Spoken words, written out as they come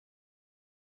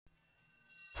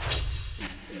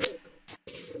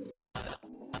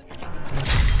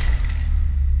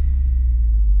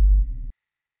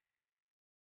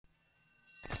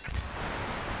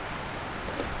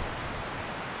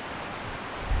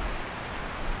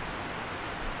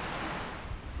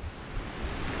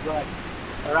like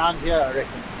around here, I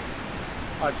reckon.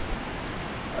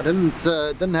 I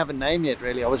didn't have a name yet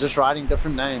really. I was just writing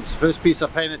different names. The first piece I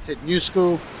painted said New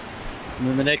School, and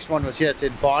then the next one was here, it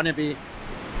said Barnaby,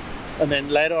 and then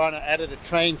later on I added a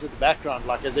train to the background,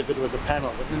 like as if it was a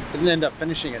panel, but didn't end up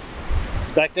finishing it.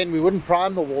 Because back then we wouldn't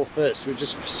prime the wall first, we'd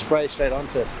just spray straight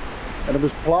onto it. And it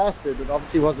was plastered. It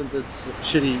obviously wasn't this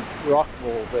shitty rock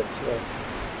wall, but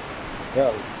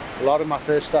yeah, a lot of my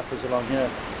first stuff was along here.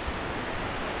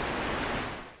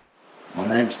 My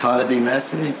name's Tyler B.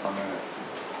 Murphy. I'm a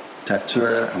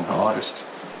tattooer and artist.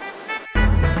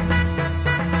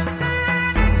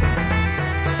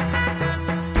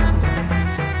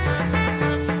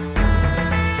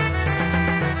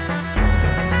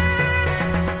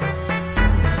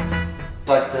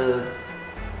 Like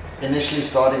initially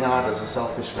starting out as a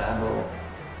selfish vandal,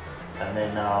 and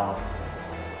then now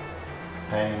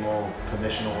painting more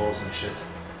permission walls and shit.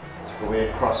 It's a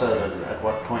weird crossover. At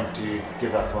what point do you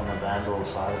give up on the vandal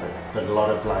side of it? But a lot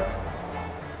of like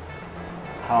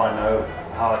how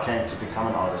I came to become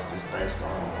an artist is based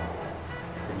on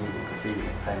illegal graffiti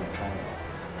and painting trains.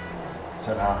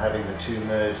 So now having the two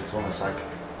merge, it's almost like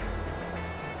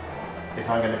if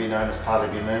I'm going to be known as Tyler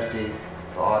B. Murphy,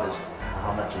 the artist,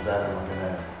 how much of that am I going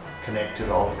to connect to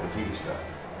the old graffiti stuff?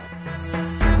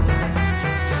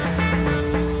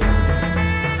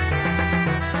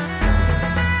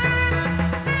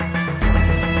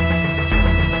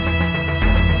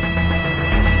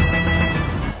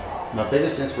 My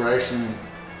biggest inspiration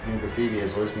in graffiti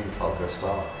has always been Falco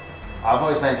style. I've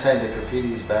always maintained that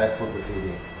graffiti is bad for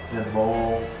graffiti. The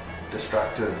more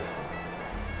destructive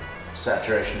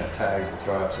saturation of tags and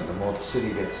throw-ups, and the more the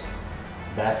city gets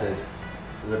battered,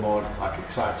 the more like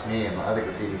excites me and my other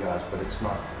graffiti guys, but it's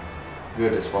not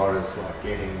good as far as like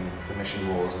getting permission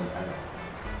walls and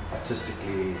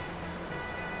artistically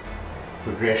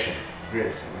progressing, you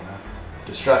know?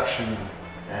 Destruction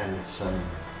and some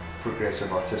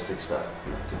progressive artistic stuff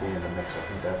to be in the mix. I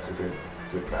think that's a good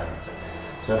balance.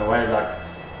 So in a way, like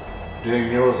doing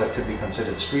murals that could be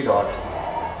considered street art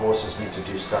forces me to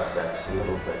do stuff that's a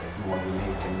little bit more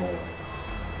unique and more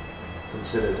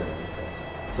considered and everything.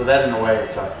 So that in a way,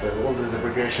 it's like all the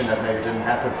progression that maybe didn't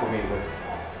happen for me with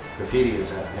graffiti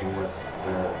is happening with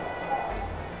the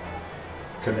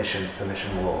permission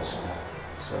walls. You know?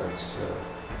 So it's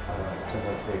I don't know, it turns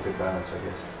out to be a good balance, I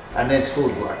guess. And then still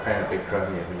like paint a big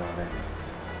chromie every now and then.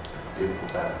 Beautiful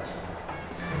balance.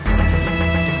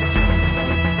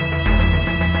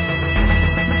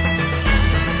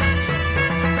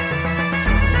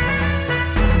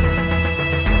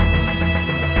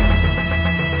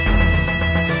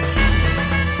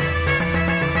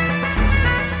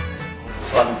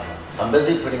 I'm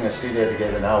busy putting a studio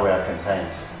together now where I can paint.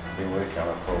 I've been working on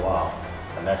it for a while,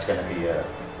 and that's going to be a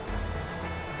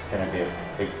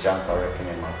big jump, I reckon,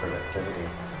 in my productivity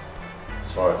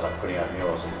as far as like putting out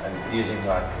murals and using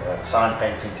like sign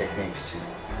painting techniques to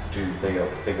do bigger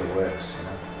works, you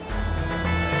know.